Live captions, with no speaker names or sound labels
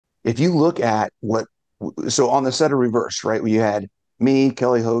If you look at so on the set of Reverse, right, where you had me,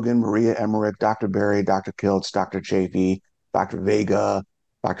 Kelly Hogan, Maria Emmerich, Dr. Berry, Dr. Kiltz, Dr. Chafee, Dr. Vega,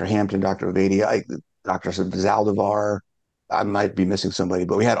 Dr. Hampton, Dr. Ovadia, Dr. Zaldivar. I might be missing somebody,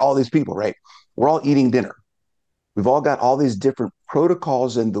 but we had all these people, right? We're all eating dinner. We've all got all these different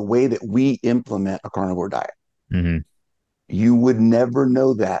protocols in the way that we implement a carnivore diet. Hmm. You would never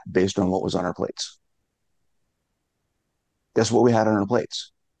know that based on what was on our plates. Guess what we had on our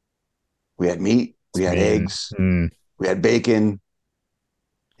plates? We had meat, we It's had me and eggs, we had bacon.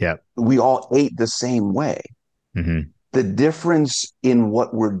 yeah. We all ate the same way. Hmm. The difference in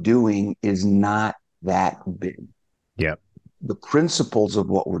what we're doing is not that big. Yeah. The principles of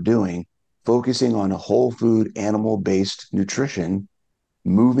what we're doing, focusing on a whole food, animal based nutrition,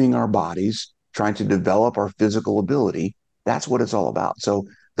 moving our bodies, trying to develop our physical ability, that's what it's all about. So,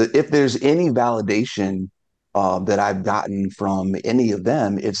 if there's any validation that I've gotten from any of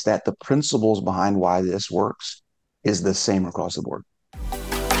them, it's that the principles behind why this works is the same across the board.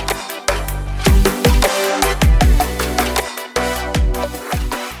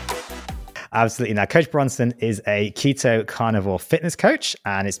 Absolutely. Now, Coach Bronson is a keto carnivore fitness coach,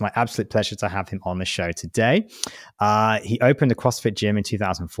 and it's my absolute pleasure to have him on the show today. He opened a CrossFit gym in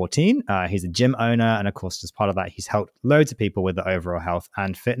 2014. He's a gym owner, and of course, as part of that, he's helped loads of people with their overall health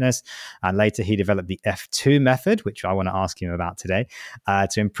and fitness. And later, he developed the F2 method, which I want to ask him about today,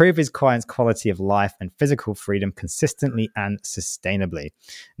 to improve his clients' quality of life and physical freedom consistently and sustainably.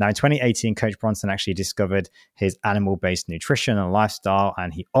 Now, in 2018, Coach Bronson actually discovered his animal-based nutrition and lifestyle,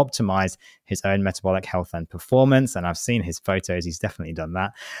 and he optimized his own metabolic health and performance. And I've seen his photos. He's definitely done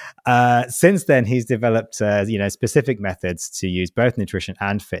that. Since then, he's developed, specific methods to use both nutrition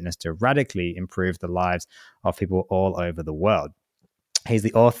and fitness to radically improve the lives of people all over the world. He's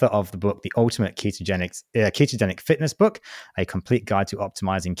the author of the book, The Ultimate Ketogenic Fitness Book, a complete guide to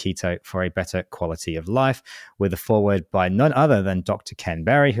optimizing keto for a better quality of life, with a foreword by none other than Dr. Ken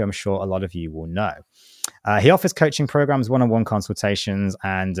Berry, who I'm sure a lot of you will know. He offers coaching programs, one-on-one consultations,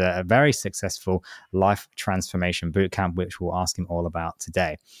 and a very successful life transformation bootcamp, which we'll ask him all about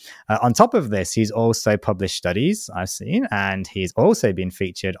today. On top of this, he's also published studies I've seen, and he's also been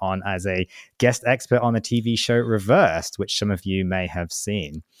featured on as a guest expert on the TV show Reversed, which some of you may have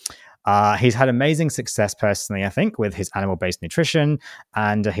seen. He's had amazing success personally, I think, with his animal-based nutrition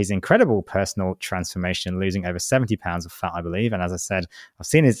and his incredible personal transformation, losing over 70 pounds of fat, I believe. And as I said, I've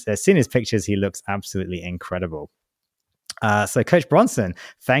seen his pictures. He looks absolutely incredible. So, Coach Bronson,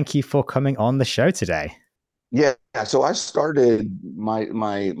 thank you for coming on the show today. Yeah, so I started my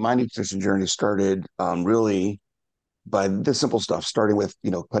nutrition journey started really by the simple stuff, starting with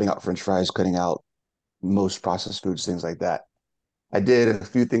cutting out French fries, cutting out most processed foods, things like that. I did a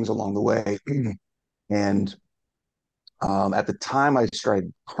few things along the way, and at the time I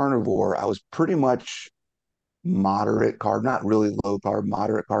started carnivore, I was pretty much moderate carb, not really low carb,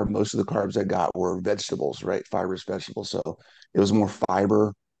 moderate carb. Most of the carbs I got were vegetables, right? Fibrous vegetables. So it was more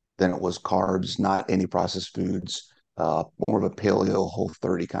fiber than it was carbs, not any processed foods, more of a paleo whole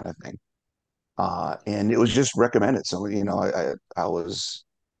 30 kind of thing. And it was just recommended. So, I was,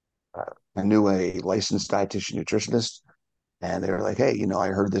 I knew a licensed dietitian nutritionist, and they were like, hey, I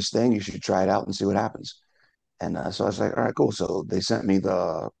heard this thing. You should try it out and see what happens. And so I was like, all right, cool. So they sent me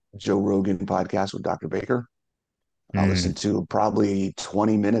the Joe Rogan podcast with Dr. Baker. I Mm, listened to probably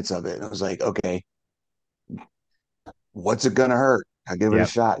 20 minutes of it. And I was like, okay, what's it gonna hurt? I'll give it a yep.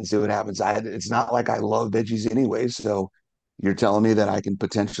 shot and see what happens. It's not like I love veggies anyway. So you're telling me that I can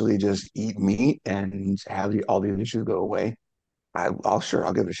potentially just eat meat and have all the issues go away. I'll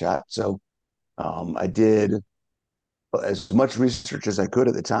give it a shot. So I did as much research as I could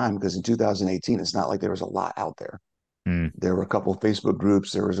at the time because in 2018, it's not like there was a lot out there. Mm, There were a couple of Facebook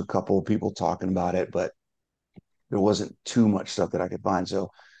groups, there was a couple of people talking about it, but there wasn't too much stuff that I could find.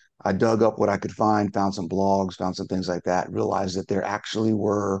 So I dug up what I could find, found some blogs, found some things like that, realized that there actually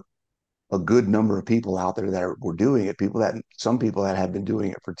were a good number of people out there that were doing it, some people that had been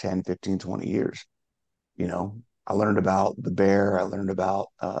doing it for 10, 15, 20 years. You know, I learned about the bear. I learned about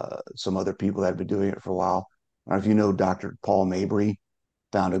some other people that had been doing it for a while. I don't know if you know Dr. Paul Mabry,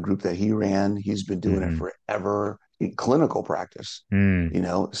 found a group that he ran. He's been doing it hmm forever in clinical practice,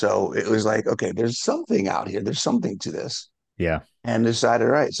 mm, So it was like, okay, there's something out here. There's something to this. yeah. And decided,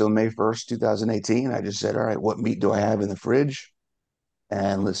 all right, so May 1st, 2018, I just said, all right, what meat do I have in the fridge?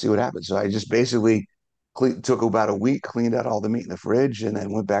 And let's see what happens. So I just basically took about a week, cleaned out all the meat in the fridge, and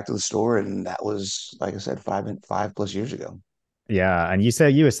then went back to the store. And that was, like I said, 5+ years ago. Yeah, and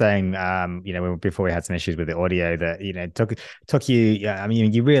you were saying, before we had some issues with the audio, that it took you. Yeah, I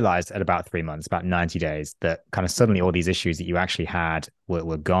mean, you realized at about 3 months, about 90 days, that kind of suddenly all these issues that you actually had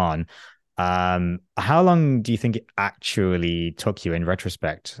were gone. How long do you think it actually took you in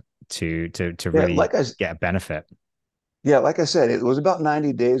retrospect to Yeah, really get a benefit? like I said, it was about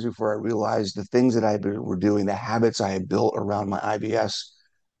 90 days before I realized the things that were doing, the habits I had built around my IBS,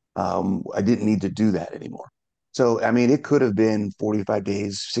 I didn't need to do that anymore. So, I mean, it could have been 45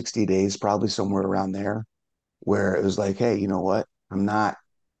 days, 60 days, probably somewhere around there, where it was like, hey, you know what? I'm not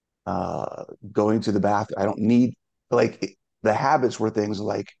uh, going to the bathroom. I don't need, the habits were things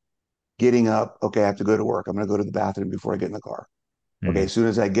like getting up. Okay, I have to go to work. I'm going to go to the bathroom before I get in the car. Okay, Mm, as soon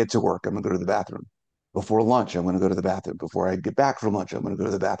as I get to work, I'm gonna go to the bathroom. Before lunch, I'm gonna go to the bathroom. Before I get back from lunch, I'm gonna go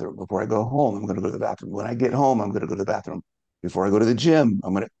to the bathroom. Before I go home, I'm gonna go to the bathroom. When I get home, I'm gonna go to the bathroom. Before I go to the gym,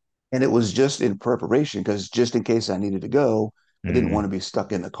 and it was just in preparation because just in case I needed to go, I didn't mm, want to be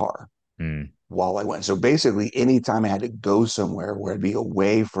stuck in the car mm, while I went. So basically, anytime I had to go somewhere where I'd be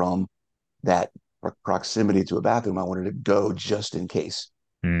away from that proximity to a bathroom, I wanted to go just in case.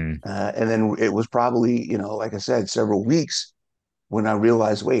 mm, And then it was probably, like I said, several weeks when I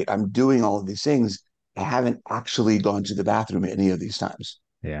realized, wait, I'm doing all of these things. I haven't actually gone to the bathroom any of these times.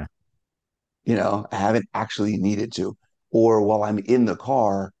 yeah. I haven't actually needed to. Or while I'm in the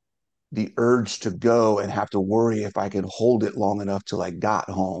car, the urge to go and have to worry if I can hold it long enough till I got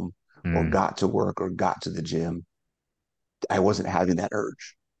home or Mm, got to work or got to the gym, I wasn't having that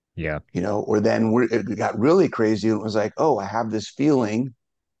urge, yeah. or then it got really crazy and it was like, oh, I have this feeling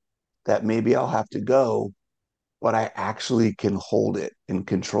that maybe I'll have to go, but I actually can hold it and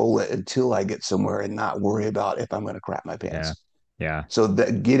control it until I get somewhere and not worry about if I'm going to crap my Yeah. pants. Yeah. So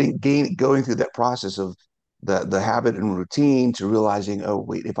that going through that process of the habit and routine to realizing, oh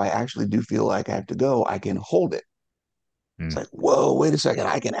wait, if I actually do feel like I have to go, I can hold it. It's Mm. like, whoa, wait a second,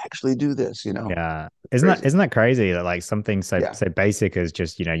 I can actually do this. Yeah. It's crazy. Isn't that crazy that like something Yeah, so basic as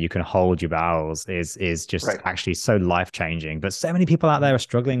just, you can hold your bowels is just right. actually so life-changing. But so many people out there are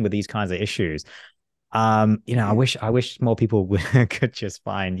struggling with these kinds of issues. I wish more people could just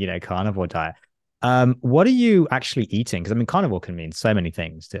find, carnivore diet. What are you actually eating? Because I mean, carnivore can mean so many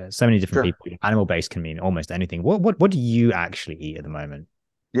things to so many different Sure. people. Animal based can mean almost anything. What do you actually eat at the moment?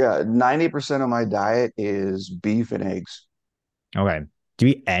 Yeah, 90% of my diet is beef and eggs. Okay. Do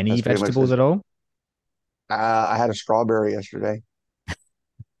you eat any That's pretty much vegetables it. at all? I had a strawberry yesterday.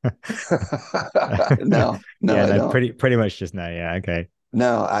 No, no, Yeah, I no, don't. pretty much just no. Yeah, okay.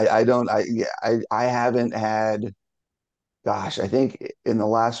 No, I don't. Yeah, I haven't had. Gosh, I think in the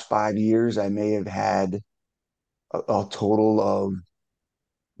last 5 years, I may have had a total of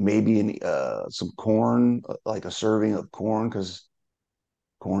maybe some corn, like a serving of corn, because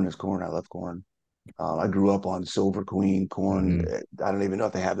corn is corn. I love corn. I grew up on Silver Queen corn. Hmm. I don't even know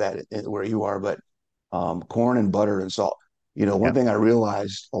if they have that where you are, but corn and butter and salt. One Yeah, thing I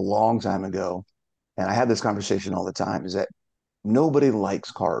realized a long time ago, and I have this conversation all the time, is that nobody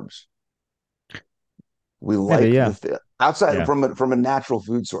likes carbs. We maybe. like Yeah, outside yeah, from a natural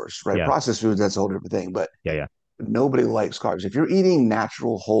food source, right? yeah, Processed foods, that's a whole different thing. But yeah, yeah. nobody likes carbs. If you're eating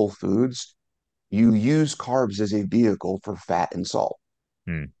natural whole foods, you use carbs as a vehicle for fat and salt.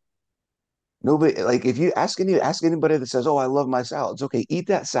 Mm, Nobody like if you ask anybody that says, "Oh, I love my salads." Okay, eat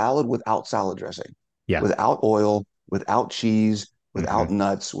that salad without salad dressing, yeah. without oil, without cheese, Hmm. without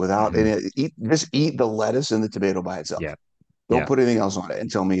nuts, without Hmm. and eat just eat the lettuce and the tomato by itself. Yeah, Don't yeah, put anything else on it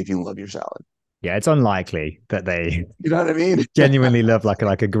and tell me if you love your salad. yeah. It's unlikely that they You know what I mean? genuinely love like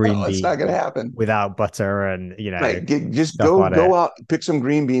a green No, it's not bean going to happen. without butter and Right. Just stuff on go it. out, pick some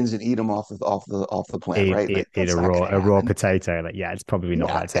green beans and eat them off the plant, right? Like Eat that's not going to a raw happen. potato. Like, yeah, it's probably not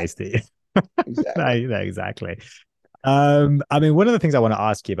Yeah, that tasty. exactly. No, no, exactly. I mean, one of the things I want to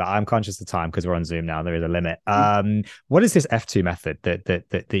ask you about, I'm conscious of time because we're on Zoom now. There is a limit. What is this F2 method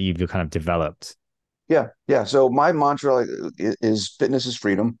that you've kind of developed? Yeah, yeah. So my mantra is fitness is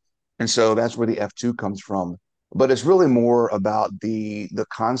freedom, and so that's where the F2 comes from. But it's really more about the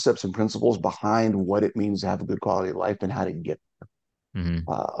concepts and principles behind what it means to have a good quality of life and how to get. Hmm.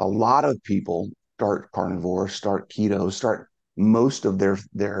 A lot of people start carnivore, start keto, start most of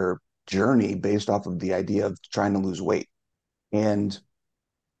their journey based off of the idea of trying to lose weight. And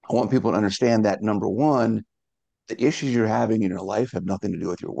I want people to understand that number one, the issues you're having in your life have nothing to do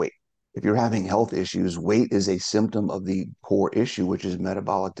with your weight. If you're having health issues, weight is a symptom of the core issue, which is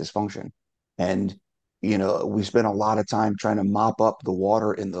metabolic dysfunction. And, we spend a lot of time trying to mop up the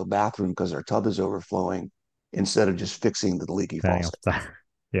water in the bathroom because our tub is overflowing instead of just fixing the leaky Turning off faucet. that.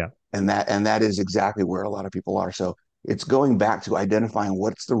 Yeah. And that is exactly where a lot of people are. So it's going back to identifying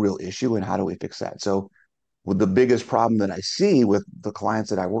what's the real issue and how do we fix that. So Well, the biggest problem that I see with the clients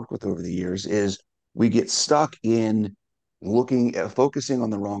that I worked with over the years is we get stuck in looking at focusing on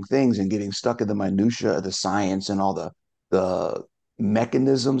the wrong things and getting stuck in the minutia of the science and all the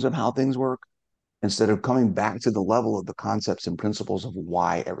mechanisms of how things work instead of coming back to the level of the concepts and principles of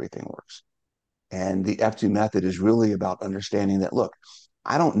why everything works. And the F2 method is really about understanding that, look,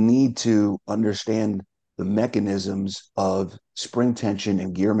 I don't need to understand the mechanisms of spring tension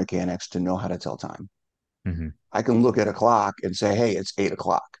and gear mechanics to know how to tell time. Mm-hmm. I can look at a clock and say, hey, it's 8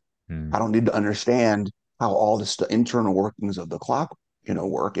 o'clock. Mm, I don't need to understand how all the internal workings of the clock,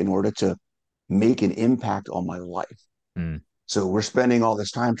 work in order to make an impact on my life. mm, So we're spending all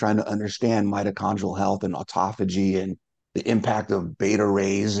this time trying to understand mitochondrial health and autophagy and the impact of beta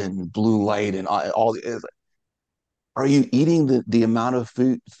rays and blue light and all. Are you eating the amount of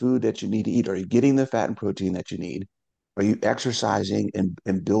food that you need to eat? Are you getting the fat and protein that you need? Are you exercising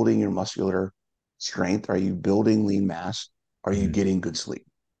and building your muscular strength? Are you building lean mass? Are you mm, getting good sleep?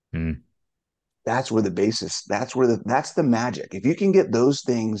 mm. That's where the basis, that's the magic. If you can get those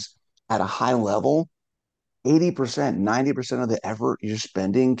things at a high level, 80%, 90% of the effort you're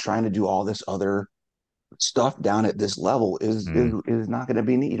spending trying to do all this other stuff down at this level Mm. is not going to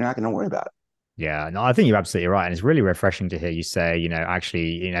be neat. You're not going to worry about it. Yeah, no, I think you're absolutely right, and it's really refreshing to hear you say,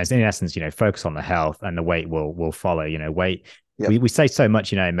 actually, in essence, focus on the health, and the weight will follow. Weight. Yep, We say so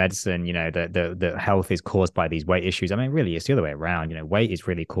much, in medicine, that the health is caused by these weight issues. I mean, really, it's the other way around. Weight is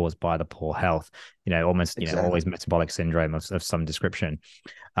really caused by the poor health. Almost, exactly. always metabolic syndrome of some description.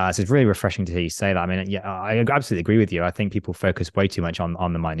 So it's really refreshing to hear you say that. I mean, yeah, I absolutely agree with you. I think people focus way too much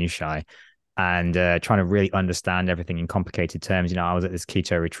on the minutiae and trying to really understand everything in complicated terms. I was at this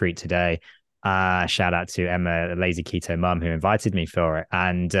keto retreat today. Shout out to Emma, a lazy keto mum, who invited me for it.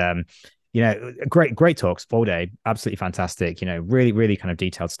 And great talks all day, absolutely fantastic. Really, really kind of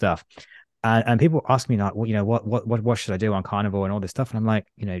detailed stuff. And people ask me like, well, what should I do on carnivore and all this stuff? And I'm like,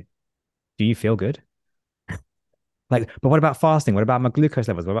 do you feel good? Like, but what about fasting? What about my glucose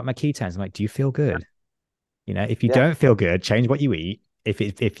levels? What about my ketones? I'm like, do you feel good? If you Yeah, don't feel good, change what you eat.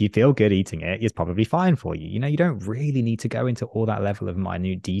 If you feel good eating it, it's probably fine for you. You don't really need to go into all that level of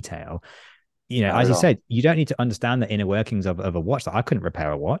minute detail. not As at you all. said, you don't need to understand the inner workings of a watch. That I couldn't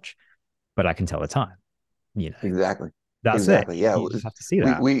repair a watch, but I can tell the time. You know, Exactly. that's it. Exactly. Yeah. You just have to see We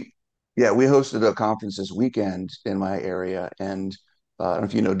that. we yeah, we hosted a conference this weekend in my area, and I don't know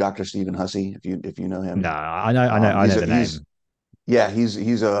if you know Dr. Stephen Hussey, if you know him. No, I know the He's name. yeah,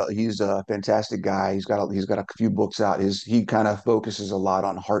 he's a fantastic guy. He's got a few books out. He kind of focuses a lot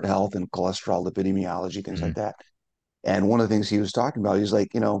on heart health and cholesterol epidemiology, things like Mm, that. And one of the things he was talking about, he's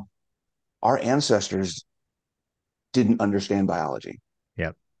like, our ancestors didn't understand biology,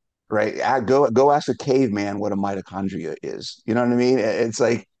 yep. right? Go ask a caveman what a mitochondria is. You know what I mean? It's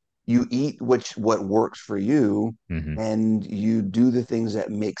like you eat what works for you, Hmm. and you do the things that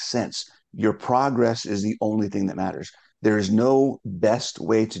make sense. Your progress is the only thing that matters. There is no best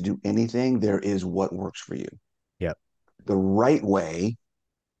way to do anything. There is what works for you. Yep. The right way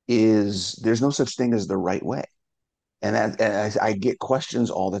there's no such thing as the right way. And I get questions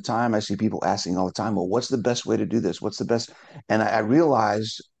all the time. I see people asking all the time, well, what's the best way to do this? What's the best? And I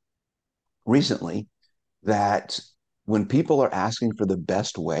realized recently that when people are asking for the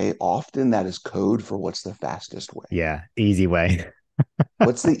best way, often that is code for what's the fastest way. Yeah. Easy way.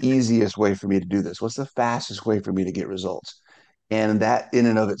 What's the easiest way for me to do this? What's the fastest way for me to get results? And that in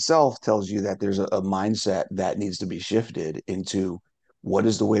and of itself tells you that there's a mindset that needs to be shifted into what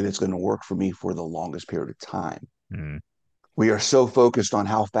is the way that's going to work for me for the longest period of time. Mm, We are so focused on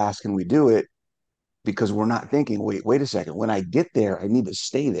how fast can we do it because we're not thinking, wait a second, when I get there, I need to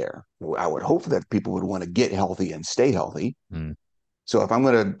stay there. I would hope that people would want to get healthy and stay healthy. mm, So if I'm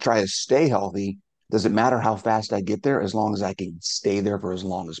going to try to stay healthy, does it matter how fast I get there as long as I can stay there for as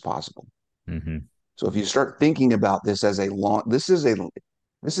long as possible? hmm. So if you start thinking about this as this is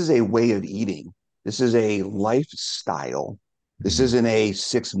a way of eating. This is a lifestyle. This Hmm. isn't a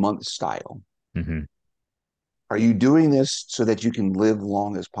 6 month style. Hmm. Are you doing this so that you can live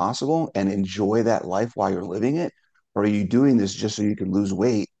long as possible and enjoy that life while you're living it? Or are you doing this just so you can lose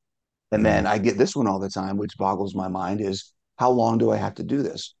weight? And Mm, then I get this one all the time, which boggles my mind is how long do I have to do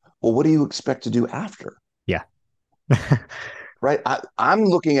this? Well, what do you expect to do after? yeah. Right? I'm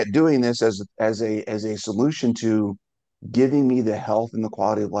looking at doing this as a solution to giving me the health and the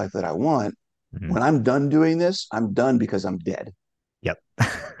quality of life that I want. Mhm. When I'm done doing this, I'm done because I'm dead. Yep.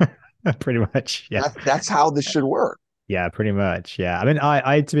 Pretty much. Yeah. That's how this should work. Yeah, pretty much. Yeah. I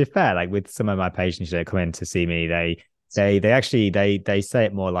mean, to be fair, like with some of my patients that come in to see me, they actually they say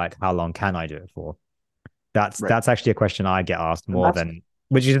it more like, how long can I do it for? That's Right. that's actually a question I get asked And more that's than.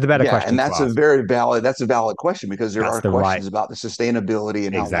 which is the better Yeah, and question to ask. that's a valid question because there That's are the right, questions about the sustainability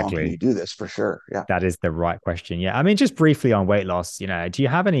and how long can exactly. you do this for sure. Yeah, That is the right question. Yeah. I mean, just briefly on weight loss, do you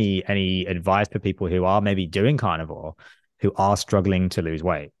have any advice for people who are maybe doing carnivore, who are struggling to lose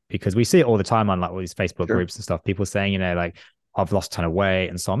weight? Because we see it all the time on like all these Facebook sure. groups and stuff. People saying, like I've lost a ton of weight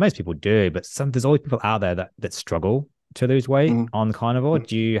and so on. Most people do, but there's always people out there that struggle to lose weight Mhm. on carnivore.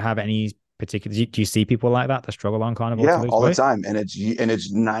 Do you have any particular? Do you see people like that struggle on carnivore to Yeah, lose all the weight? time, and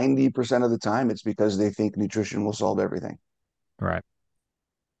it's 90% of the time it's because they think nutrition will solve everything. Right.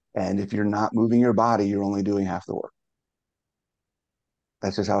 And if you're not moving your body, you're only doing half the work.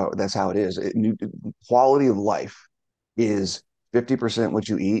 That's how it is. Quality of life is 50% what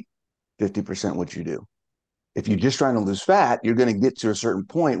you eat, 50% what you do. If you're just trying to lose fat, you're going to get to a certain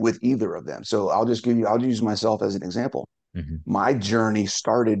point with either of them. So I'll use myself as an example. Hmm. My journey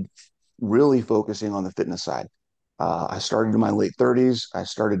started really focusing on the fitness side. I started in my late 30s. I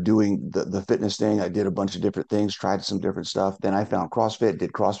started doing the fitness thing. I did a bunch of different things, tried some different stuff. Then I found CrossFit,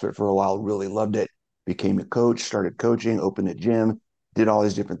 did CrossFit for a while, really loved it, became a coach, started coaching, opened a gym, did all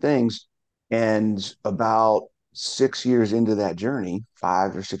these different things. And about 6 years into that journey,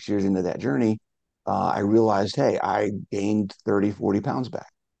 5 or 6 years into that journey, I realized, hey, I gained 30, 40 pounds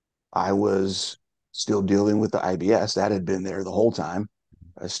back. I was still dealing with the IBS. That had been there the whole time.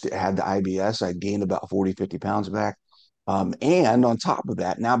 Had the IBS. I gained about 40, 50 pounds back. And on top of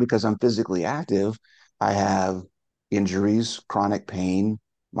that, now because I'm physically active, I have injuries, chronic pain.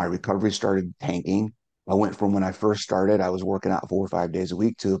 My recovery started tanking. I went from when I first started, I was working out 4 or 5 days a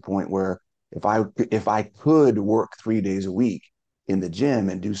week to the point where if I could work 3 days a week in the gym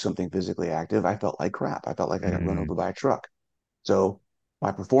and do something physically active, I felt like crap. I felt like I got run Mm, over by a truck. So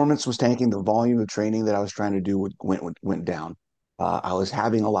my performance was tanking. The volume of training that I was trying to do went down. I was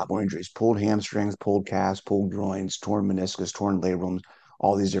having a lot more injuries: pulled hamstrings, pulled calves, pulled groins, torn meniscus, torn labrums.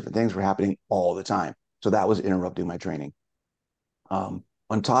 All these different things were happening all the time. So that was interrupting my training.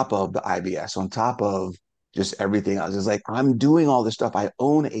 On top of the IBS, on top of just everything else, it's like I'm doing all this stuff. I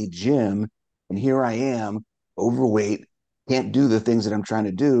own a gym, and here I am, overweight, can't do the things that I'm trying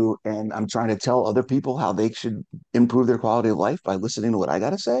to do, and I'm trying to tell other people how they should improve their quality of life by listening to what I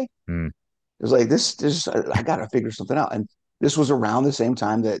got to say. mm, It's like this. I got to figure something out. And this was around the same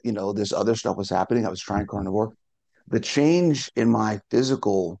time that this other stuff was happening. I was trying carnivore. The change in my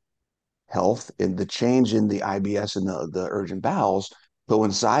physical health and the change in the IBS and the urgent bowels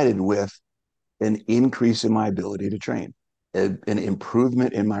coincided with an increase in my ability to train, an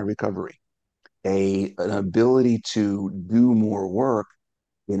improvement in my recovery, an ability to do more work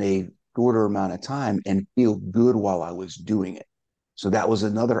in a shorter amount of time and feel good while I was doing it. So that was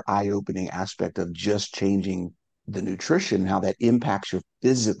another eye-opening aspect of just changing the nutrition, how that impacts your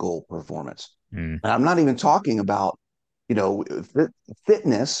physical performance. mm, And I'm not even talking about, you know,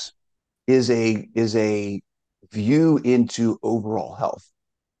 fitness is a view into overall health,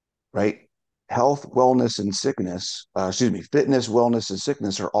 right? Health, wellness, and sickness, fitness, wellness, and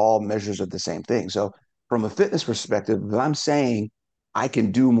sickness are all measures of the same thing. So, from a fitness perspective, if I'm saying I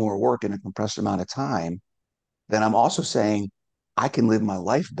can do more work in a compressed amount of time, then I'm also saying I can live my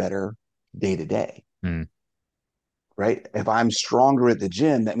life better day to day, mm. right? If I'm stronger at the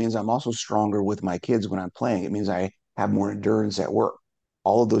gym, that means I'm also stronger with my kids when I'm playing. It means I have more endurance at work.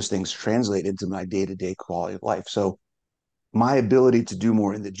 All of those things translate into my day to day quality of life. So, my ability to do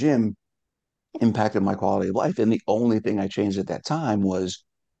more in the gym impacted my quality of life. And the only thing I changed at that time was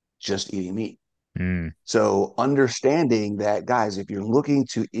just eating meat. Mm, So understanding that, guys, if you're looking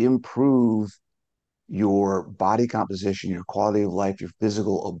to improve your body composition, your quality of life, your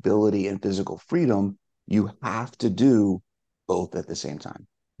physical ability, and physical freedom, you have to do both at the same time.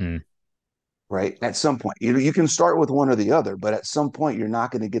 mm, Right. At some point, you can start with one or the other, but at some point, you're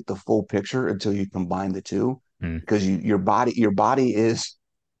not going to get the full picture until you combine the two, mm, because your body is,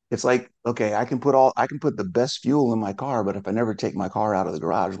 it's like, okay, I can put the best fuel in my car, but if I never take my car out of the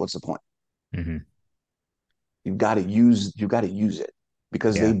garage, what's the point? mhm. You've got to use it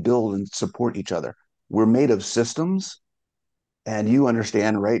because they Yeah. build and support each other. We're made of systems, and you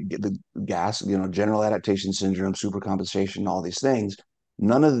understand, right? The gas, general adaptation syndrome, supercompensation, all these things.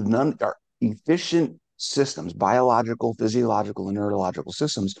 None are efficient systems, biological, physiological, and neurological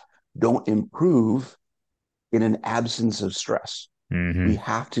systems don't improve in an absence of stress. We Hmm.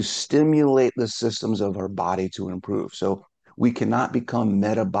 have to stimulate the systems of our body to improve. So we cannot become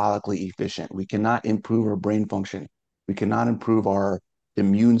metabolically efficient. We cannot improve our brain function. We cannot improve our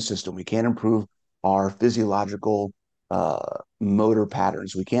immune system. We can't improve our physiological motor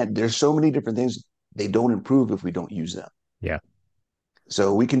patterns. We can't, there's so many different things. They don't improve if we don't use them. Yeah.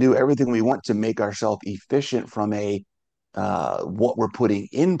 So we can do everything we want to make ourselves efficient from a what we're putting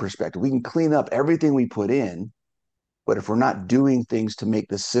in perspective. We can clean up everything we put in, but if we're not doing things to make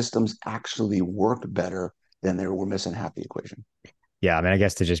the systems actually work better, then we're missing half the equation. Yeah, I mean, I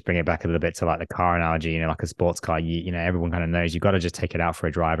guess to just bring it back a little bit to like the car analogy, like a sports car, everyone kind of knows you got to just take it out for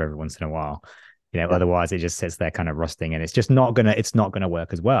a drive every once in a while. Yeah. Otherwise it just sits there kind of rusting, and it's not gonna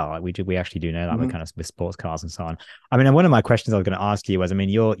work as well. Like we actually do know that with Mm-hmm. kind of with sports cars and so on. I mean, and one of my questions I was going to ask you was, I mean,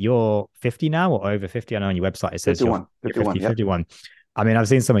 you're 50 now or over 50? I know on your website it says you're 51, you're 51. 50, Yep. 51. I mean, I've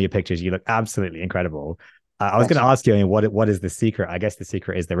seen some of your pictures. You look absolutely incredible. I was going Thanks. to ask you, I mean, what is the secret? I guess the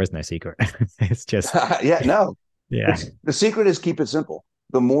secret is there is no secret. It's just, Yeah, no. yeah, It's the secret is keep it simple.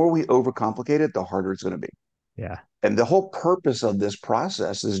 The more we overcomplicate it, the harder it's going to be. yeah. And the whole purpose of this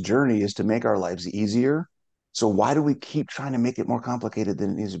process, this journey, is to make our lives easier. So why do we keep trying to make it more complicated than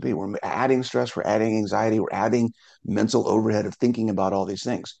it needs to be? We're adding stress, we're adding anxiety, we're adding mental overhead of thinking about all these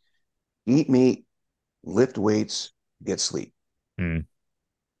things. Eat meat, lift weights, get sleep. Mm.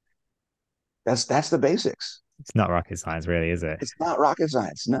 That's the basics. It's not rocket science, really, is it? It's not rocket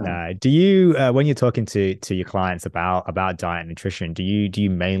science. No. No. Do you when you're talking to your clients about diet and nutrition, do you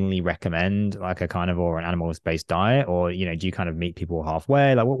mainly recommend like a carnivore or an animal-based diet, or do you kind of meet people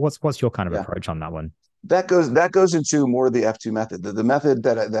halfway? Like what's your kind of Yeah. approach on that one? That goes into more of the F2 method. The method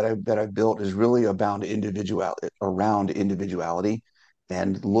that I built is really around individuality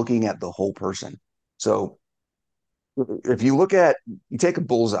and looking at the whole person. So if you take a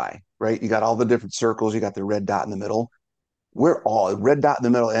bullseye, right? You got all the different circles, you got the red dot in the middle. We're all red dot in the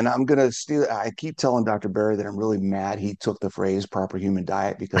middle. And I'm gonna steal I keep telling Dr. Barry that I'm really mad he took the phrase proper human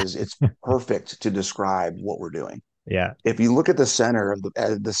diet because it's perfect to describe what we're doing. Yeah. If you look at the center of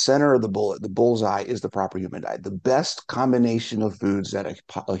the bullet, the bullseye is the proper human diet, the best combination of foods that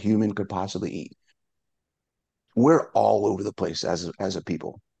a human could possibly eat. We're all over the place as a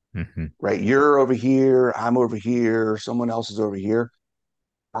people, Hmm. right? You're over here, I'm over here, someone else is over here.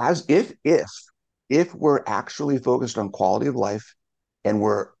 As if we're actually focused on quality of life and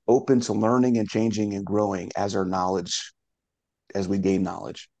we're open to learning and changing and growing as we gain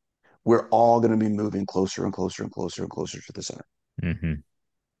knowledge, we're all going to be moving closer and closer and closer and closer to the center. Hmm.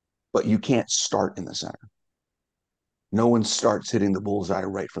 But you can't start in the center. No one starts hitting the bullseye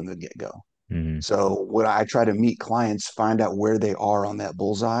right from the get-go. Hmm. So when I try to meet clients, find out where they are on that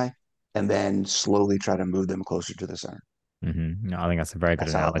bullseye, and then slowly try to move them closer to the center. Hmm. No, I think that's a very good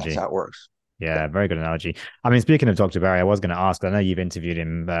That's analogy. how it works. Yeah, Yeah, very good analogy. I mean, speaking of Dr. Barry, I was going to ask, I know you've interviewed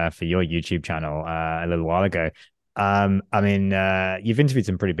him for your YouTube channel a little while ago. I mean, you've interviewed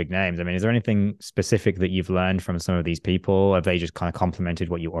some pretty big names. I mean, is there anything specific that you've learned from some of these people? Have they just kind of complemented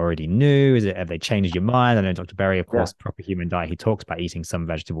what you already knew? Have they changed your mind? I know Dr. Barry, of yeah, course, proper human diet. He talks about eating some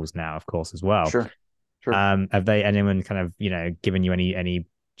vegetables now, of course, as well. sure, sure. Have they anyone kind of, given you any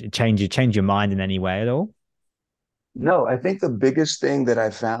change your mind in any way at all? No, I think the biggest thing that I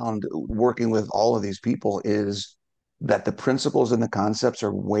found working with all of these people is that the principles and the concepts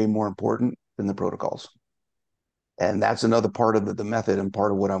are way more important than the protocols. And that's another part of the method and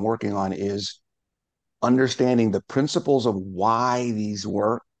part of what I'm working on is understanding the principles of why these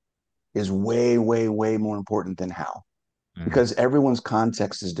work is way, way, way more important than how, Mm, because everyone's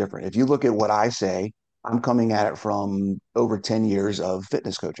context is different. If you look at what I say, I'm coming at it from over 10 years of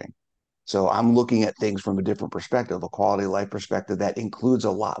fitness coaching. So I'm looking at things from a different perspective, a quality of life perspective that includes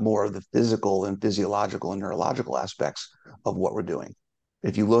a lot more of the physical and physiological and neurological aspects of what we're doing.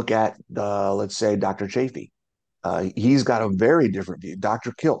 If you look at, let's say, Dr. Chafee, he's got a very different view.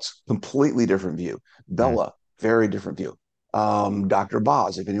 Dr. Kiltz, completely different view. mm, Bella, very different view. Dr.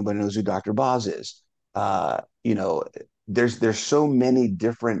 Boz, if anybody knows who Dr. Boz is, you know, there's so many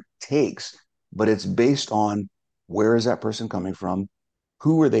different takes, but it's based on where is that person coming from,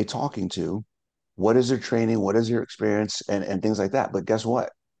 who are they talking to, what is their training, what is their experience, and things like that. But guess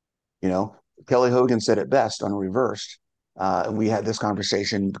what? You know, Kelly Hogan said it best on Reversed. And we had this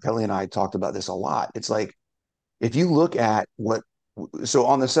conversation. Kelly and I talked about this a lot. It's like if you look at so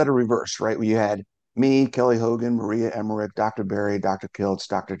on the set of Reverse, right, we had me, Kelly Hogan, Maria Emmerich, Dr. Barry, Dr. Kiltz,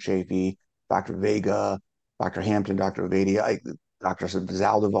 Dr. Chafee, Dr. Vega, Dr. Hampton, Dr. Ovadia, Dr.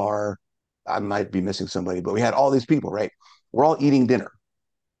 Zaldivar. I might be missing somebody, but we had all these people, right? We're all eating dinner.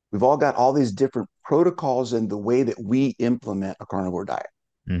 We've all got all these different protocols in the way that we implement a carnivore diet.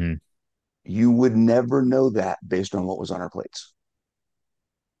 mm-hmm. You would never know that based on what was on our plates.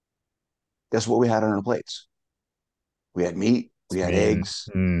 Guess what we had on our plates? We had meat, we It's had mean. eggs,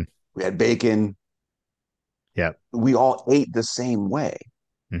 Mm, we had bacon. yeah. We all ate the same way.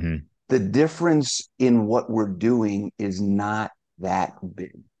 Hmm. The difference in what we're doing is not that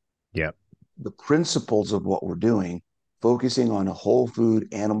big. Yeah. The principles of what we're doing, focusing on a whole food,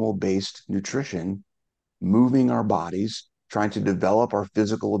 animal based nutrition, moving our bodies, trying to develop our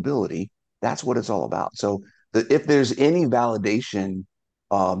physical ability. That's what it's all about. So if there's any validation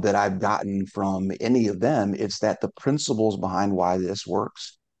that I've gotten from any of them, it's that the principles behind why this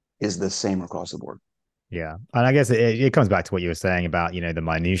works is the same across the board. Yeah. And I guess it comes back to what you were saying about, the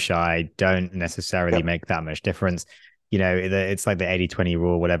minutiae don't necessarily Yep. make that much difference. It's like the 80-20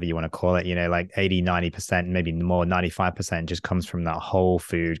 rule, whatever you want to call it, like 80, 90%, maybe more, 95% just comes from that whole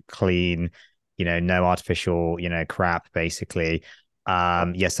food, clean, no artificial, crap, basically. Yep.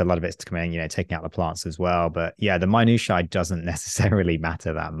 Yes, a lot of it's coming, taking out the plants as well. But yeah, the minutiae doesn't necessarily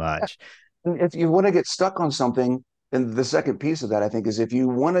matter that much. If you want to get stuck on something, and the second piece of that, I think, is if you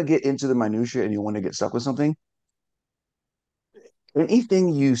want to get into the minutia and you want to get stuck with something, anything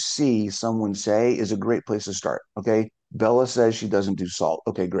you see someone say is a great place to start. Okay. Bella says she doesn't do salt.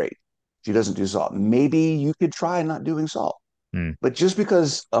 Okay, great. She doesn't do salt. Maybe you could try not doing salt. Mm, But just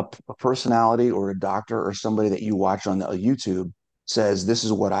because a personality or a doctor or somebody that you watch on YouTube says this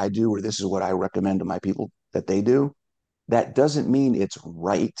is what I do or this is what I recommend to my people that they do, that doesn't mean it's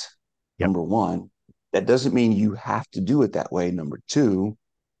right. yep. Number one, that doesn't mean you have to do it that way. Number two,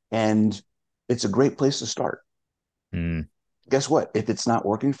 and it's a great place to start. Mm. Guess what? If it's not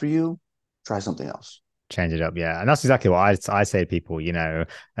working for you, try something else. Change it up, yeah, and that's exactly what I say to people.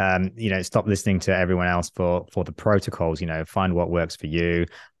 Stop listening to everyone else for the protocols. Find what works for you,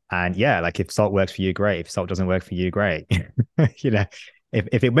 and yeah, like if salt works for you, great. If salt doesn't work for you, great. you know,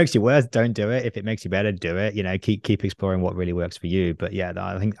 if it makes you worse, don't do it. If it makes you better, do it. Keep exploring what really works for you. But yeah,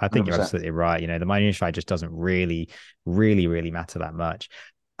 I think you're 100%. absolutely right. The minutia just doesn't really matter that much.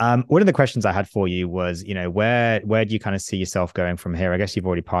 One of the questions I had for you was, where do you kind of see yourself going from here? I guess you've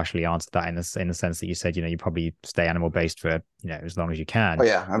already partially answered that in the sense that you said, you probably stay animal based for, as long as you Oh can.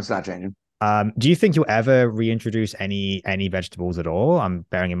 yeah, I'm not changing. Do you think you'll ever reintroduce any vegetables at all? I'm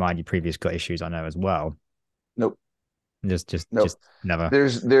bearing in mind your previous gut issues, I know as well. Nope. Just Nope. never.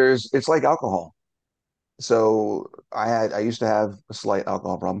 It's like alcohol. So I used to have a slight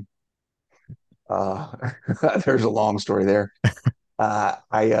alcohol problem. Uh, there's a long story there.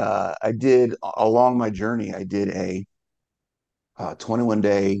 I did along my journey, I did a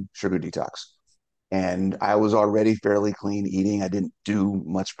 21-day sugar detox. And I was already fairly clean eating. I didn't do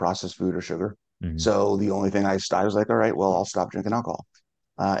much processed food or sugar. Mhm. So the only thing I was like, all right, well, I'll stop drinking alcohol.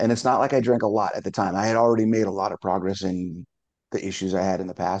 And it's not like I drank a lot at the time. I had already made a lot of progress in the issues I had in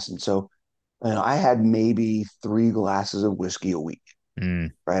the past. And so, I had maybe 3 glasses of whiskey a week,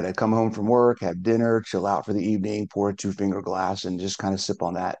 Mm, right? I'd come home from work, have dinner, chill out for the evening, pour a 2 finger glass, and just kind of sip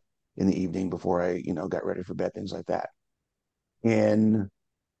on that in the evening before I, got ready for bed, things like that. In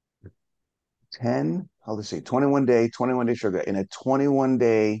 10, how to say, 21 day sugar in a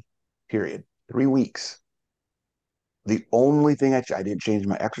 21-day period, 3 weeks. The only thing I didn't change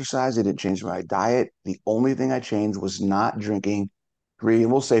my exercise, I didn't change my diet. The only thing I changed was not drinking three,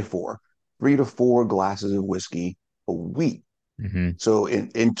 and we'll say four, 3 to 4 glasses of whiskey a week. hmm. So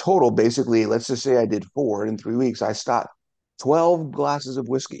in total, basically, let's just say I did four, and in 3 weeks, I stopped 12 glasses of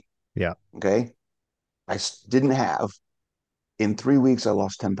whiskey. Yeah. Okay. Didn't have. In 3 weeks, I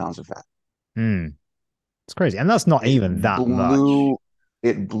lost 10 pounds of fat. Mm. It's crazy. And that's not It even that much. blew,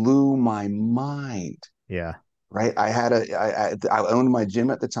 it blew my mind. Yeah. Right. I owned my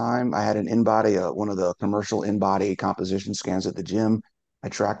gym at the time. I had an InBody, one of the commercial InBody composition scans at the gym. I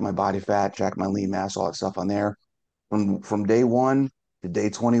tracked my body fat, tracked my lean mass, all that stuff on there. From day one to day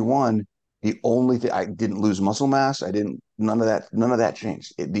 21, the only thing I didn't lose muscle mass. I didn't none of that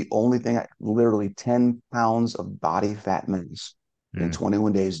changed. The only thing I literally 10 pounds of body fat mass in Mm,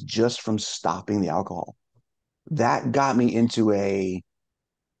 21 days just from stopping the alcohol. That got me into a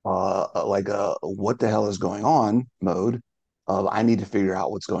like a what the hell is going on mode of I need to figure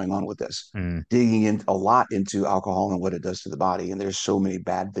out what's going on with this. mm, Digging in a lot into alcohol and what it does to the body. And there's so many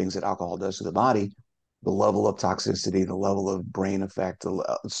bad things that alcohol does to the body. The level of toxicity, the level of brain effect,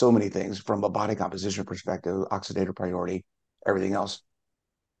 so many things from a body composition perspective, oxidative priority, everything else.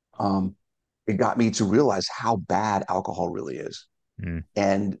 Um, it got me to realize how bad alcohol really is. mm,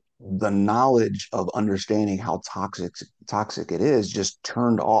 And the knowledge of understanding how toxic it is just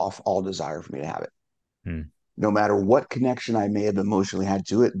turned off all desire for me to have it. mm. No matter what connection I may have emotionally had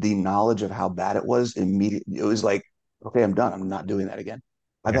to it, the knowledge of how bad it was immediately, it was like, okay, I'm done. I'm not doing that again.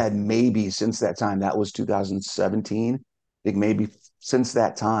 I've Yeah. had maybe since that time, that was 2017. I think maybe since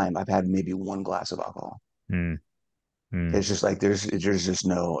that time, I've had maybe 1 glass of alcohol. Mm, mm. It's just like there's just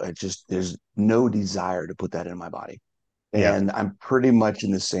no, there's no desire to put that in my body. Yeah. And I'm pretty much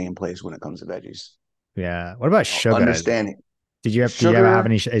in the same place when it comes to veggies. Yeah. What about sugar? Understanding. Did you ever have Sugar?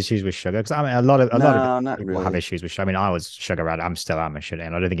 any issues with sugar? Because I mean, a lot of No, not people have really. issues with sugar. I mean, I was sugar addict. I'm still am a sugar,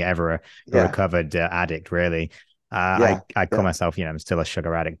 and I don't think I ever a Yeah, recovered addict really. yeah, I call yeah, myself, I'm still a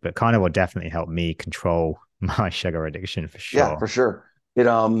sugar addict, but Carnivore definitely helped me control my sugar addiction for yeah, sure. for sure. It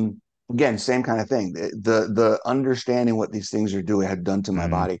again, same kind of thing. The understanding what these things are doing had done to my Mm,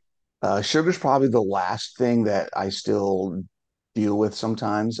 body. Sugar's probably the last thing that I still deal with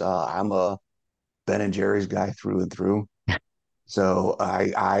sometimes. I'm a Ben and Jerry's guy through and through. So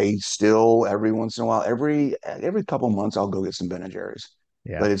I still every once in a while, every couple months, I'll go get some Ben and Jerry's.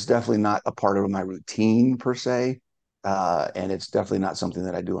 yeah, But it's definitely not a part of my routine per se, and it's definitely not something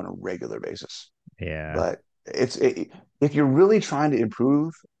that I do on a regular basis. yeah. But if you're really trying to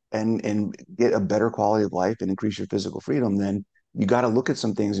improve and get a better quality of life and increase your physical freedom, then you got to look at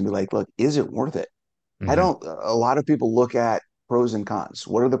some things and be like, look, is it worth it? I Hmm. don't, a lot of people look at pros and cons.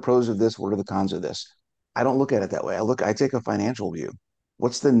 What are the pros of this? What are the cons of this? I don't look at it that way. I take a financial view.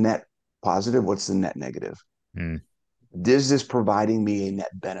 What's the net positive? What's the net negative? Mm, Is this providing me a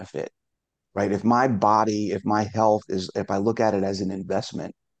net benefit? Right? If my body, if my health is, if I look at it as an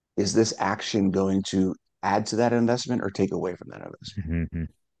investment, is this action going to add to that investment or take away from that investment? hmm.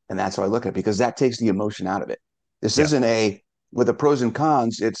 And that's how I look at it because that takes the emotion out of it. This Yeah. isn't a with the pros and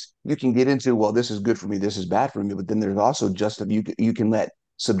cons. It's you can get into well, this is good for me, this is bad for me, but then there's also just you can let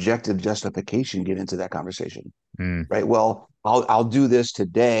subjective justification get into that conversation, Mm, right? Well, I'll do this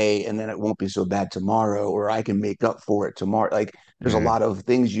today, and then it won't be so bad tomorrow, or I can make up for it tomorrow. Like there's a mm, lot of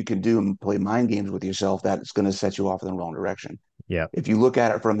things you can do and play mind games with yourself that's going to set you off in the wrong direction. yeah. If you look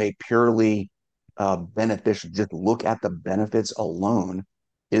at it from a purely beneficial, just look at the benefits alone.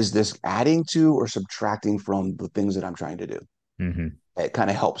 Is this adding to or subtracting from the things that I'm trying to do? Hmm. It kind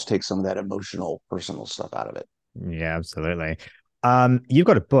of helps take some of that emotional, personal stuff out of it. Yeah, absolutely. You've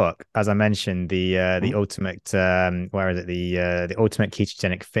got a book, as I mentioned, the Mhm. ultimate where is it? The ultimate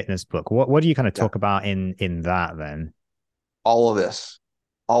ketogenic fitness book. What do you kind of Yeah, talk about in that then? all of this,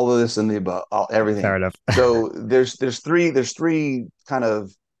 all of this in the above, Fair everything. enough. So there's three kind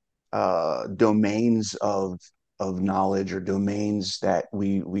of domains of knowledge or domains that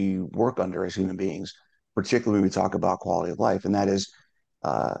we work under as human beings, particularly when we talk about quality of life, and that is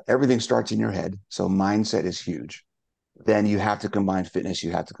everything starts in your head. So mindset is huge. Then you have to combine fitness,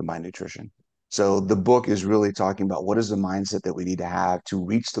 you have to combine nutrition. So the book is really talking about what is the mindset that we need to have to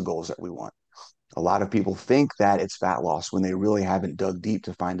reach the goals that we want. A lot of people think that it's fat loss when they really haven't dug deep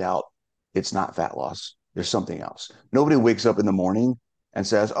to find out it's not fat loss. There's something else. Nobody wakes up in the morning and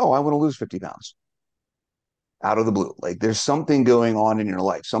says, oh, I want to lose 50 pounds out of the blue. Like there's something going on in your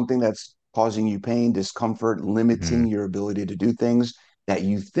life, something that's causing you pain, discomfort, Hmm. limiting your ability to do things that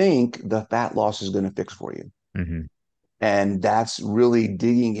you think the fat loss is going to fix for you. Hmm. And that's really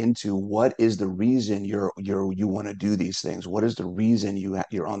digging into what is the reason you want to do these things. What is the reason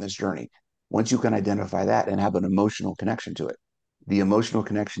you're on this journey? Once you can identify that and have an emotional connection to it, the emotional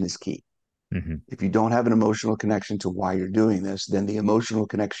connection is key. Hmm. If you don't have an emotional connection to why you're doing this, then the emotional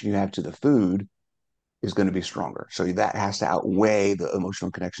connection you have to the food is going to be stronger. So that has to outweigh the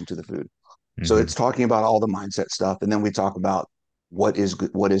emotional connection to the food. So Hmm. it's talking about all the mindset stuff, and then we talk about what is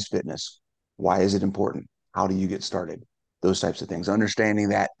good, what is fitness, why is it important, how do you get started, those types of things. Understanding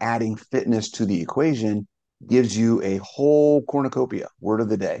that adding fitness to the equation gives you a whole cornucopia, word of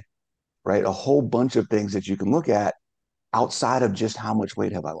the day, right? A whole bunch of things that you can look at outside of just how much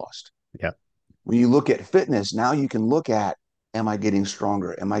weight have I lost. Yeah. When you look at fitness, now you can look at am I getting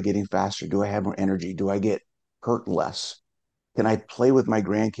stronger? Am I getting faster? Do I have more energy? Do I get hurt less? Can I play with my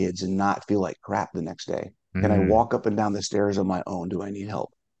grandkids and not feel like crap the next day? Can I Mm, walk up and down the stairs on my own? Do I need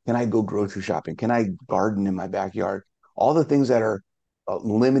help? Can I go grocery shopping? Can I garden in my backyard? All the things that are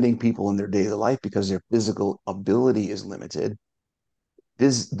limiting people in their daily life because their physical ability is limited.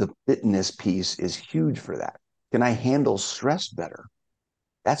 The fitness piece is huge for that. Can I handle stress better?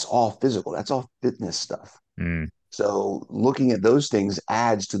 That's all physical. That's all fitness stuff. mm, So looking at those things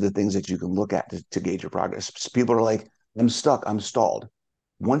adds to the things that you can look at to gauge your progress. People are like, I'm stuck, I'm stalled.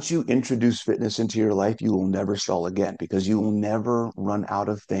 Once you introduce fitness into your life, you will never stall again because you will never run out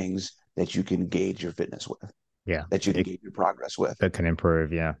of things that you can gauge your fitness with, yeah. that you can gauge your progress with. That can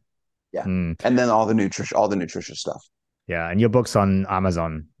improve. Yeah. Yeah. Mm. And then all the nutritious stuff. Yeah, and your book's on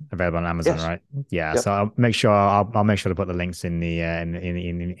Amazon, available on Amazon, Yes. right? Yeah, Yep. so I'll make sure to put the links in the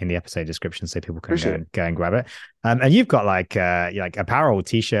in the episode description so people can Appreciate it. go and grab it. And you've got like apparel,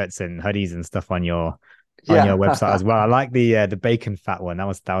 t-shirts, and hoodies and stuff on your website Yeah. as well. I like the bacon fat one. That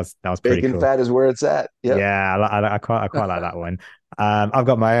was pretty Bacon cool. fat is where it's at. Yep. Yeah, I quite like that one. I've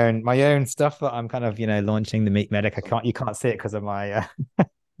got my own stuff that I'm kind of launching the Meat Medic. I Awesome. can't you can't see it because of my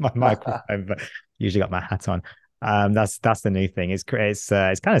my microphone, but usually got my hat on. That's the new thing. It's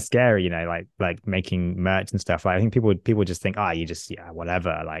kind of scary, like making merch and stuff. Like I think people just think, you just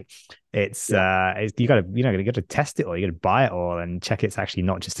whatever. Like Yeah. you gotta you got to test it all, you got to buy it all and check it's actually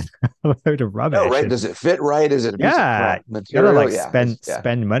not just a load of No, rubbish. right. And Does it fit right? Is it a piece of yeah, crap you gotta material? like Yeah. It's yeah.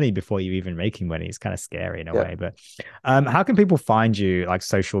 spend money before you even making money. It's kind of scary in a Yeah. way. But how can people find you, like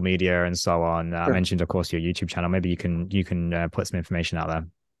social media and so on? I Sure. mentioned, of course, your YouTube channel. Maybe you can put some information out there.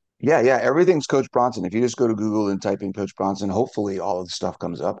 Yeah, yeah. Everything's Coach Bronson. If you just go to Google and type in Coach Bronson, hopefully all of the stuff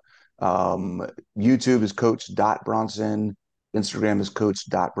comes up. Um, YouTube is Coach.Bronson. Instagram is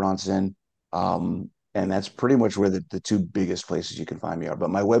Coach.Bronson. And that's pretty much where the two biggest places you can find me are. But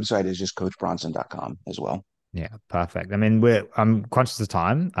my website is just CoachBronson.com as well. Yeah, perfect. I mean, I'm conscious of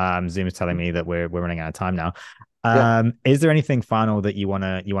time. Zoom is telling me that we're running out of time now. Yeah, Is there anything final that you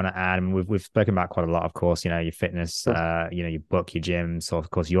wanna add? I mean, we've spoken about quite a lot, of course. Your fitness, sure. your book, your gym, so of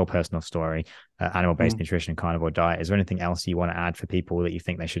course your personal story, animal-based Mhm. nutrition, carnivore diet. Is there anything else you want to add for people that you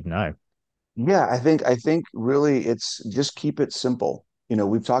think they should know? Yeah, I think really it's just keep it simple.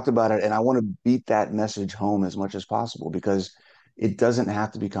 We've talked about it, and I want to beat that message home as much as possible because it doesn't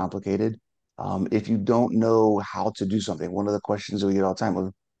have to be complicated. If you don't know how to do something, one of the questions that we get all the time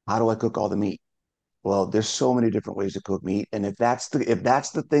is, how do I cook all the meat? Well, there's so many different ways to cook meat, and if that's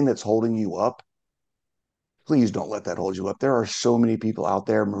the thing that's holding you up, please don't let that hold you up. There are so many people out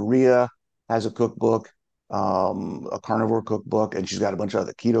there. Maria has a cookbook, a carnivore cookbook, and she's got a bunch of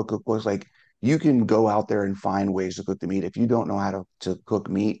other keto cookbooks. Like you can go out there and find ways to cook the meat. If you don't know how to cook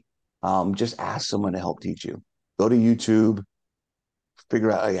meat, just ask someone to help teach you. Go to YouTube,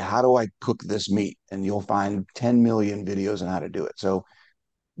 figure out like, how do I cook this meat, and you'll find 10 million videos on how to do it. So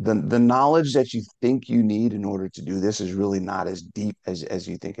the knowledge that you think you need in order to do this is really not as deep as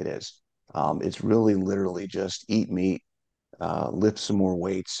you think it is. It's really literally just eat meat, lift some more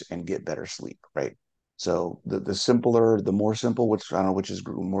weights, and get better sleep, right? So the simpler, the more simple, which I don't know which is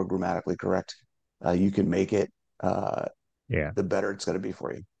more grammatically correct, you can make it, uh, Yeah, the better it's going to be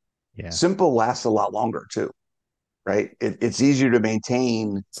for you. yeah, Simple lasts a lot longer too, right? It's easier to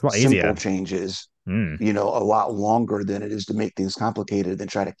maintain it's a lot simple easier. changes, Mm, a lot longer than it is to make things complicated and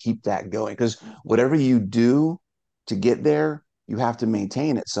try to keep that going. Because whatever you do to get there, you have to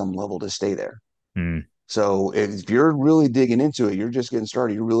maintain at some level to stay there. mm, So if you're really digging into it, you're just getting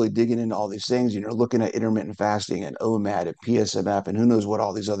started. You're really digging into all these things, and you're looking at intermittent fasting and OMAD and PSMF and who knows what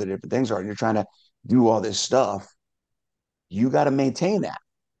all these other different things are. And you're trying to do all this stuff. You got to maintain that.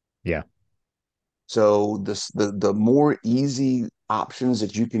 yeah. So the more easy options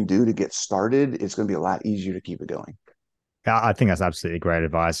that you can do to get started, it's going to be a lot easier to keep it going. Yeah, I think that's absolutely great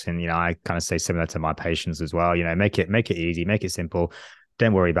advice, and I kind of say similar to my patients as well. Make it easy, make it simple.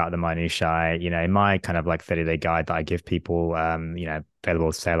 Don't worry about the minutiae. In my kind of like 30-day guide that I give people,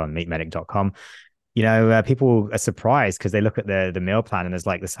 available for sale on meatmedic.com. People are surprised because they look at the meal plan and there's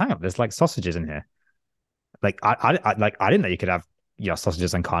like sausages in here. Like I didn't know you could have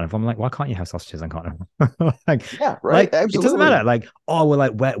sausages and carnivore. I'm like, why can't you have sausages and carnivore? like Yeah, right. like it doesn't Absolutely. matter. Like, oh well,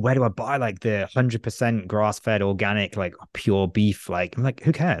 like where do I buy like the 100% grass fed organic like pure beef? Like I'm like,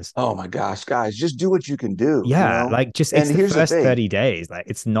 who cares? Oh my gosh, guys, just do what you can do, Yeah, like just And it's the here's the first thing. 30 days. Like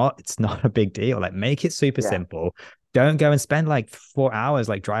it's not a big deal. Like make it super Yeah. simple. Don't go and spend like 4 hours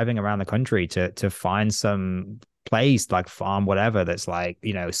like driving around the country to find some place like farm whatever that's like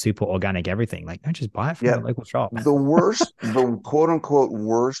super organic everything. Like don't just buy it from Yeah. your local shop. The quote unquote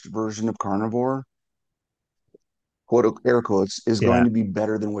worst version of carnivore, quote air quotes, is going Yeah. to be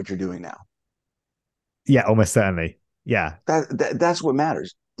better than what you're doing now. Yeah, almost certainly. Yeah. That's what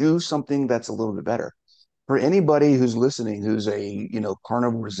matters. Do something that's a little bit better. For anybody who's listening, who's a,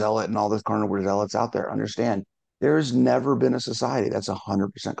 carnivore zealot and all the carnivore zealots out there, understand there's never been a society that's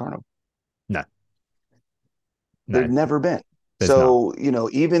 100% carnivore. No, There's no, never been. there's not. So,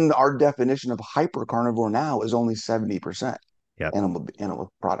 even our definition of hyper carnivore now is only 70% Yep.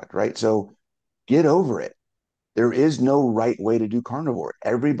 animal product, right? So get over it. There is no right way to do carnivore.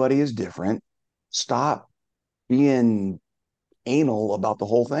 Everybody is different. Stop being anal about the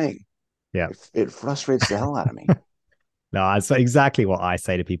whole thing. Yep. It frustrates the hell out of me. No, that's exactly what I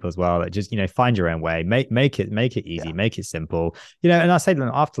say to people as well. That just find your own way, make it easy, Yeah. make it simple. And I say to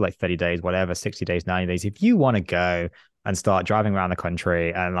them after like 30 days, whatever, 60 days, 90 days, if you want to go and start driving around the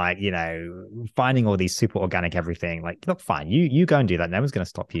country and like finding all these super organic everything, like look, fine, you go and do that. No one's going to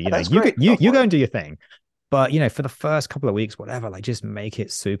stop you. That's You great. get Go you for go it. and do your thing. But for the first couple of weeks, whatever, like just make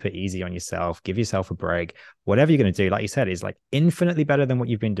it super easy on yourself. Give yourself a break. Whatever you're going to do, like you said, is like infinitely better than what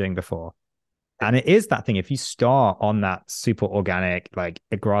you've been doing before. Yeah. And it is that thing. If you start on that super organic, like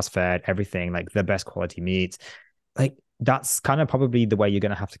grass fed, everything, like the best quality meat, like that's kind of probably the way you're going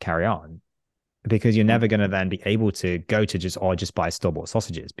to have to carry on. because you're never going to then be able to go to just buy store-bought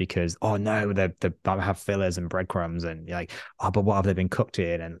sausages because, oh no, they have fillers and breadcrumbs, and you're like, oh, but what have they been cooked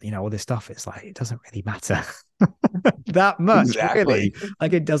in, and all this stuff. It's like, it doesn't really matter that much, Exactly. really.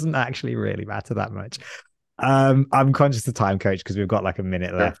 Like, it doesn't actually really matter that much. I'm conscious of time, coach, because we've got like a minute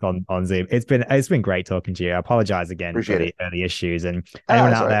Sure. left on Zoom. It's been great talking to you. I apologize again for Appreciate the it. early issues. And Ah,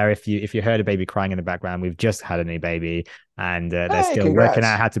 anyone that's out all right. there, if you heard a baby crying in the background, we've just had a new baby, and they're Hey, still working out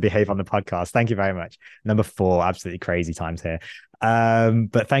congrats. how to behave on the podcast. Thank you very much. Number 4, absolutely crazy times here.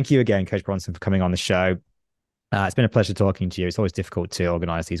 But thank you again, Coach Bronson, for coming on the show. It's been a pleasure talking to you. It's always difficult to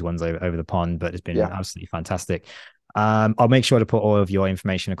organize these ones over the pond, but it's been Yeah. absolutely fantastic. I'll make sure to put all of your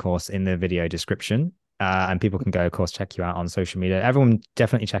information, of course, in the video description. And people can go, of course, check you out on social media. Everyone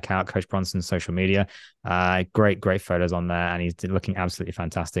definitely check out Coach Bronson's social media. Great photos on there, and he's looking absolutely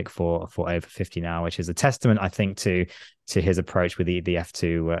fantastic for over 50 now, which is a testament, I think, to his approach with the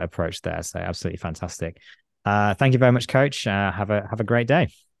F2 approach there. So absolutely fantastic. Thank you very much, Coach. Have a great day.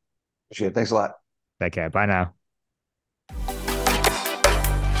 Appreciate it. Thanks a lot. Take care. Bye now.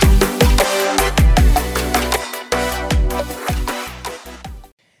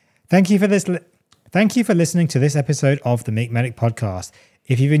 Thank you for this. Thank you for listening to this episode of the Meek Medic podcast.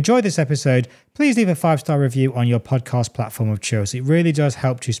 If you've enjoyed this episode, please leave a 5-star review on your podcast platform of choice. It really does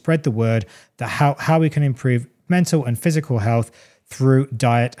help to spread the word that how we can improve mental and physical health through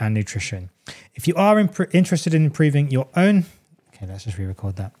diet and nutrition. If you are interested in improving your own, okay, let's just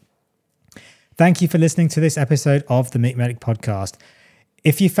re-record that. Thank you for listening to this episode of the Meek Medic podcast.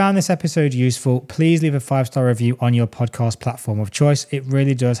 If you found this episode useful, please leave a 5-star review on your podcast platform of choice. It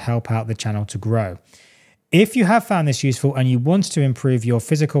really does help out the channel to grow. If you have found this useful and you want to improve your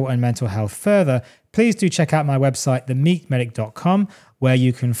physical and mental health further, please do check out my website, themeekmedic.com, where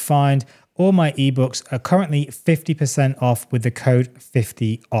you can find all my ebooks are currently 50% off with the code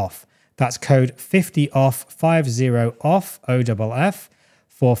 50OFF. That's code 50OFF, 50OFF, OFF,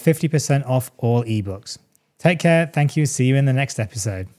 for 50% off all ebooks. Take care. Thank you. See you in the next episode.